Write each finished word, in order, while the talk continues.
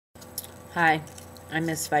Hi, I'm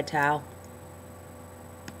Miss Vitale.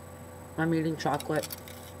 I'm eating chocolate,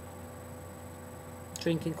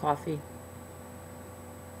 drinking coffee.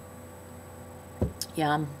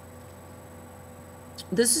 Yum.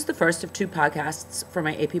 This is the first of two podcasts for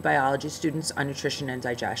my AP Biology students on nutrition and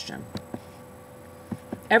digestion.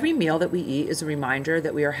 Every meal that we eat is a reminder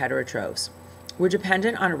that we are heterotrophs. We're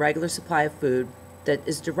dependent on a regular supply of food that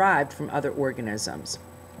is derived from other organisms.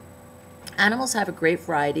 Animals have a great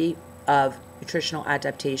variety of nutritional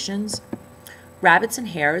adaptations. Rabbits and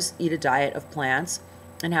hares eat a diet of plants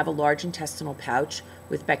and have a large intestinal pouch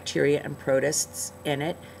with bacteria and protists in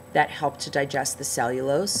it that help to digest the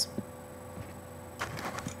cellulose.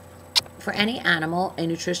 For any animal, a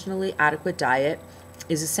nutritionally adequate diet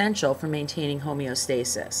is essential for maintaining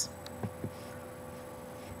homeostasis.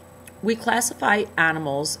 We classify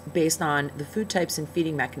animals based on the food types and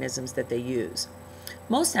feeding mechanisms that they use.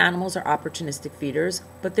 Most animals are opportunistic feeders,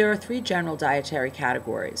 but there are three general dietary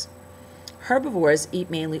categories. Herbivores eat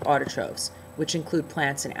mainly autotrophs, which include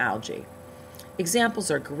plants and algae.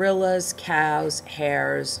 Examples are gorillas, cows,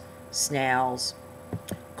 hares, snails.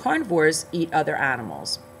 Carnivores eat other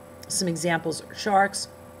animals. Some examples are sharks,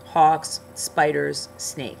 hawks, spiders,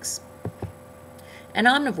 snakes. And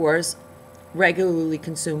omnivores regularly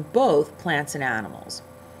consume both plants and animals,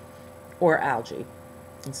 or algae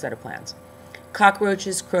instead of plants.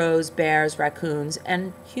 Cockroaches, crows, bears, raccoons,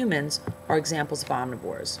 and humans are examples of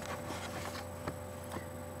omnivores.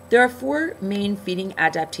 There are four main feeding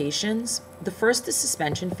adaptations. The first is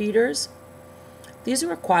suspension feeders. These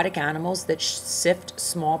are aquatic animals that sift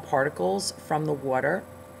small particles from the water.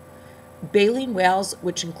 Baleen whales,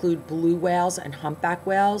 which include blue whales and humpback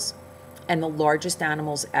whales, and the largest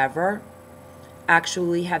animals ever,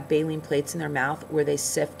 actually have baleen plates in their mouth where they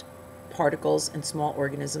sift particles and small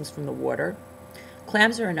organisms from the water.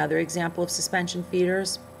 Clams are another example of suspension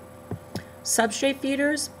feeders. Substrate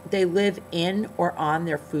feeders, they live in or on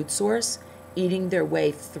their food source, eating their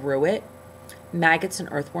way through it. Maggots and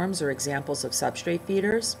earthworms are examples of substrate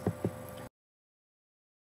feeders.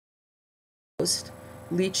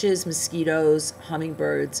 Leeches, mosquitoes,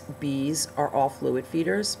 hummingbirds, bees are all fluid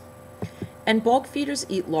feeders. And bulk feeders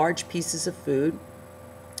eat large pieces of food.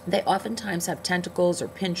 They oftentimes have tentacles or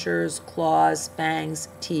pinchers, claws, fangs,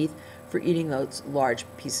 teeth for eating those large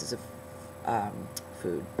pieces of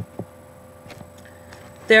food.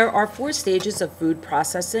 There are four stages of food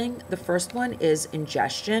processing. The first one is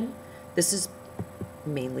ingestion. This is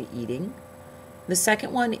mainly eating. The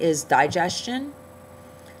second one is digestion.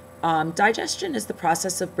 Digestion is the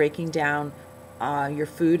process of breaking down your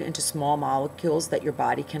food into small molecules that your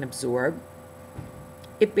body can absorb.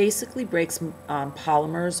 It basically breaks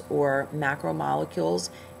polymers or macromolecules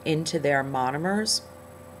into their monomers.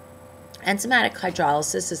 Enzymatic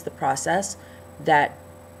hydrolysis is the process that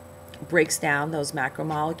breaks down those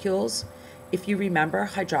macromolecules. If you remember,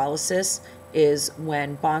 hydrolysis is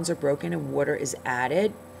when bonds are broken and water is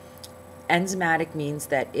added. Enzymatic means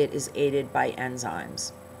that it is aided by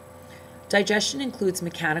enzymes. Digestion includes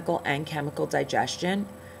mechanical and chemical digestion.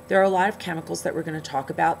 There are a lot of chemicals that we're going to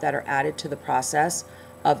talk about that are added to the process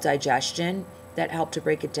of digestion that help to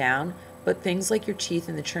break it down, but things like your teeth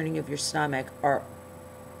and the churning of your stomach are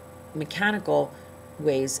mechanical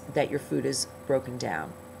ways that your food is broken down.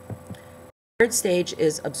 The third stage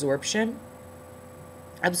is absorption.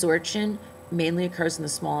 Absorption mainly occurs in the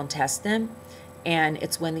small intestine, and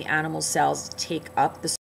it's when the animal cells take up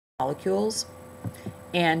the molecules.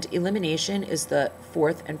 And elimination is the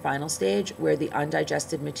fourth and final stage, where the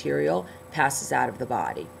undigested material passes out of the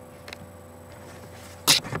body.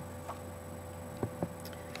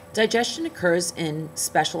 Digestion occurs in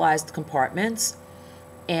specialized compartments,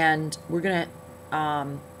 and we're going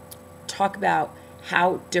to talk about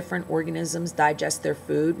how different organisms digest their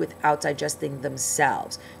food without digesting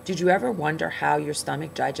themselves. Did you ever wonder how your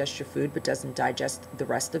stomach digests your food but doesn't digest the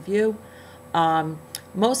rest of you?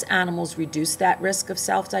 Most animals reduce that risk of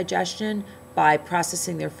self-digestion by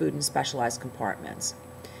processing their food in specialized compartments.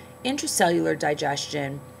 Intracellular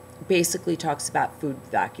digestion basically talks about food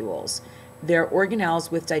vacuoles. They're organelles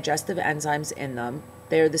with digestive enzymes in them.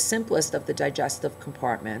 They are the simplest of the digestive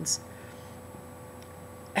compartments.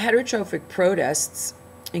 Heterotrophic protists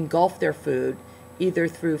engulf their food either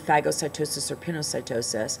through phagocytosis or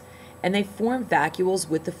pinocytosis, and they form vacuoles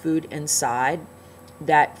with the food inside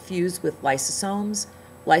that fuse with lysosomes.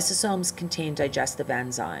 Lysosomes contain digestive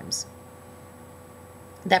enzymes.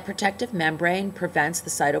 That protective membrane prevents the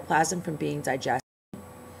cytoplasm from being digested,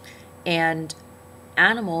 and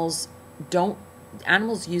animals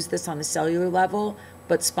use this on the cellular level,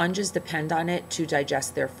 but sponges depend on it to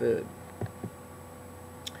digest their food.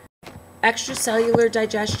 Extracellular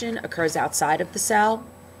digestion occurs outside of the cell,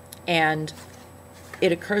 and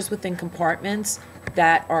it occurs within compartments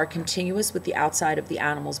that are continuous with the outside of the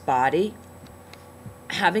animal's body.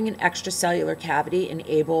 Having an extracellular cavity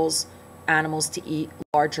enables animals to eat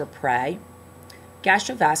larger prey.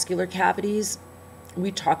 Gastrovascular cavities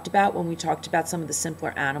we talked about when we talked about some of the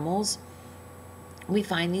simpler animals. We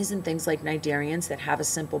find these in things like cnidarians that have a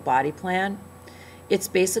simple body plan. It's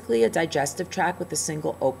basically a digestive tract with a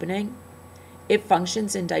single opening. It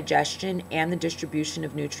functions in digestion and the distribution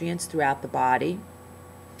of nutrients throughout the body.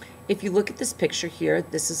 If you look at this picture here,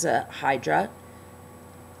 this is a hydra.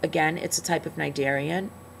 Again, it's a type of cnidarian.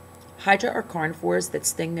 Hydra are carnivores that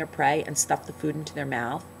sting their prey and stuff the food into their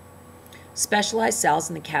mouth. Specialized cells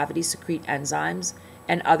in the cavity secrete enzymes,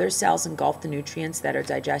 and other cells engulf the nutrients that are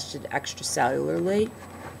digested extracellularly.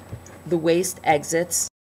 The waste exits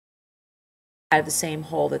out of the same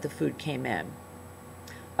hole that the food came in.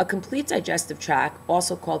 A complete digestive tract,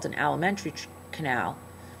 also called an alimentary canal,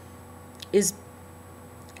 is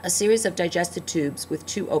a series of digestive tubes with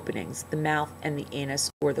two openings, the mouth and the anus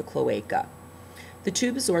or the cloaca. The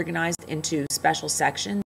tube is organized into special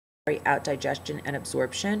sections to carry out digestion and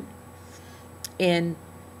absorption. In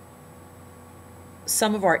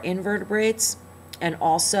some of our invertebrates and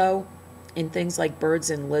also in things like birds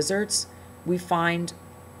and lizards, we find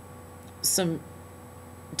some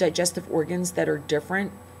digestive organs that are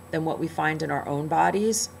different than what we find in our own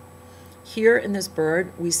bodies. Here in this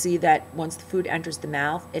bird, we see that once the food enters the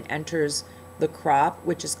mouth, it enters the crop,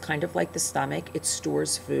 which is kind of like the stomach. It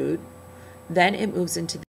stores food. Then it moves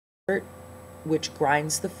into the gizzard, which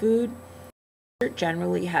grinds the food. The gizzard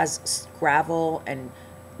generally has gravel and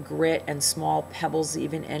grit and small pebbles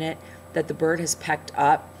even in it that the bird has pecked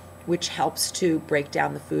up, which helps to break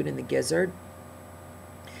down the food in the gizzard.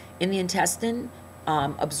 In the intestine,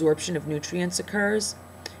 absorption of nutrients occurs.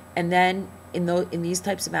 And then in these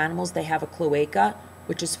types of animals, they have a cloaca,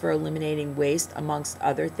 which is for eliminating waste, amongst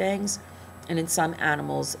other things. And in some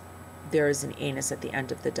animals, there is an anus at the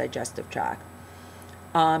end of the digestive tract.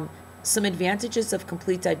 Some advantages of a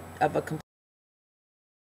complete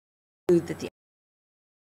food that the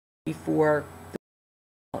before the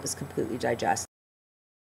animal is completely digested.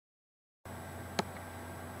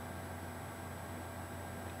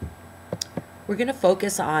 We're going to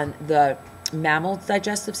focus on the mammal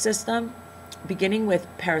digestive system, beginning with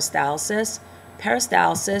peristalsis.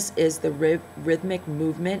 Peristalsis is the rhythmic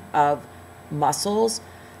movement of muscles.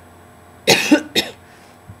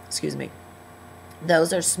 Excuse me.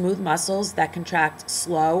 Those are smooth muscles that contract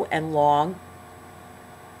slow and long,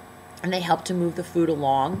 and they help to move the food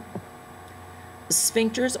along.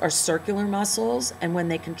 Sphincters are circular muscles, and when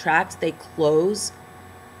they contract, they close,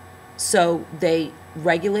 so they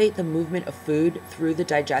regulate the movement of food through the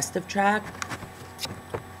digestive tract.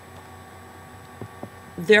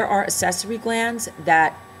 There are accessory glands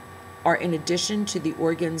that are in addition to the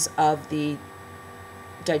organs of the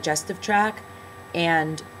digestive tract,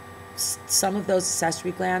 and some of those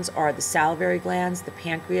accessory glands are the salivary glands, the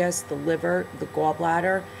pancreas, the liver, the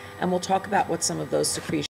gallbladder, and we'll talk about what some of those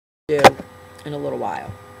secretions do in a little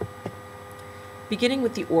while. Beginning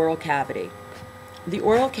with the oral cavity. The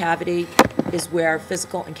oral cavity is where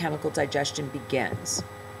physical and chemical digestion begins.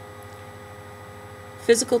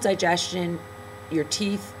 Physical digestion, your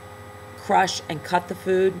teeth crush and cut the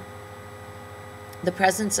food. The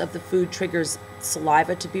presence of the food triggers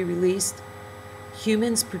saliva to be released.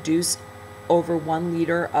 Humans produce over 1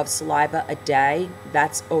 liter of saliva a day.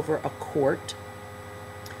 That's over a quart.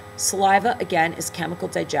 Saliva, again, is chemical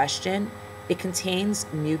digestion. It contains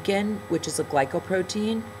mucin, which is a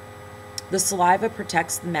glycoprotein. The saliva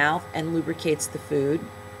protects the mouth and lubricates the food.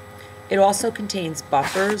 It also contains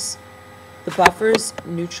buffers. The buffers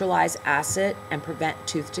neutralize acid and prevent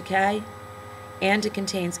tooth decay. And it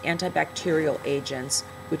contains antibacterial agents,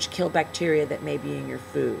 which kill bacteria that may be in your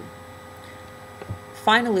food.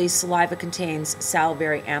 Finally, saliva contains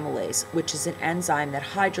salivary amylase, which is an enzyme that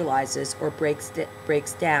hydrolyzes or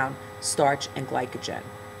breaks down starch and glycogen.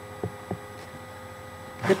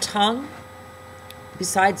 The tongue,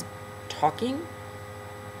 besides talking,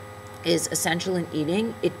 is essential in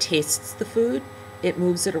eating. It tastes the food, it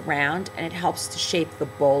moves it around, and it helps to shape the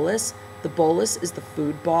bolus. The bolus is the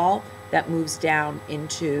food ball that moves down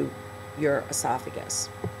into your esophagus.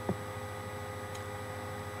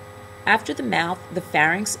 After the mouth, the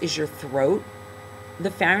pharynx is your throat.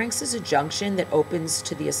 The pharynx is a junction that opens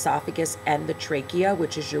to the esophagus and the trachea,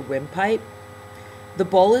 which is your windpipe. The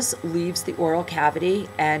bolus leaves the oral cavity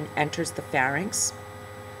and enters the pharynx.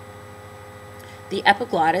 The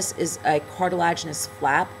epiglottis is a cartilaginous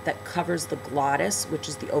flap that covers the glottis, which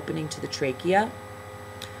is the opening to the trachea.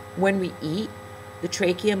 When we eat, the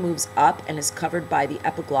trachea moves up and is covered by the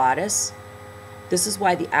epiglottis. This is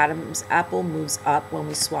why the Adam's apple moves up when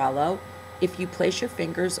we swallow. If you place your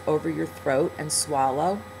fingers over your throat and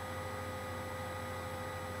swallow,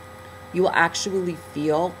 you will actually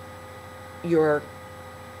feel your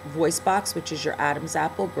voice box, which is your Adam's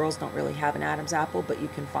apple. Girls don't really have an Adam's apple, but you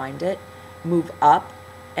can find it. Move up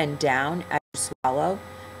and down as you swallow.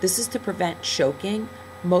 This is to prevent choking.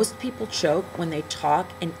 Most people choke when they talk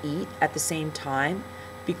and eat at the same time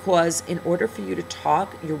because in order for you to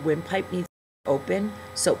talk, your windpipe needs to be open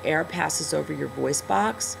so air passes over your voice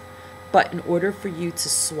box. But in order for you to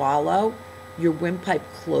swallow, your windpipe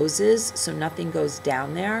closes so nothing goes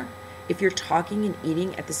down there. If you're talking and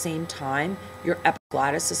eating at the same time, your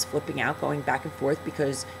epiglottis is flipping out, going back and forth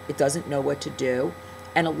because it doesn't know what to do.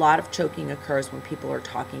 And a lot of choking occurs when people are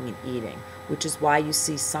talking and eating, which is why you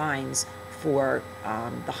see signs for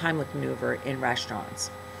the Heimlich maneuver in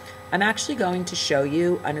restaurants. I'm actually going to show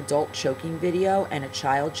you an adult choking video and a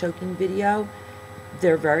child choking video.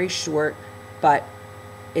 They're very short, but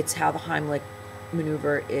it's how the Heimlich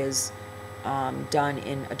maneuver is done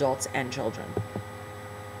in adults and children.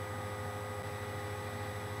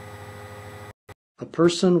 A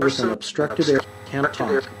person with an obstructed air can't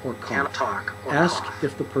talk or cough. Ask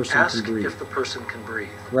if the person can breathe.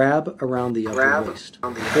 Grab around the upper waist.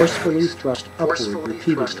 Forcefully thrust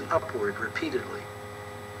upward repeatedly.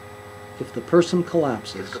 If the person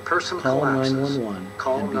collapses, call 911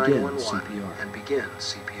 and begin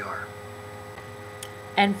CPR.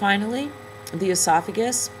 And finally, the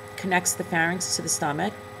esophagus connects the pharynx to the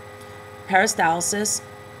stomach. Peristalsis,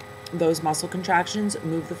 those muscle contractions,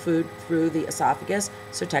 move the food through the esophagus.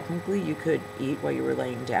 So technically you could eat while you were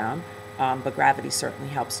laying down, but gravity certainly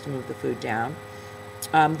helps to move the food down.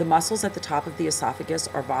 The muscles at the top of the esophagus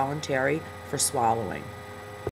are voluntary for swallowing.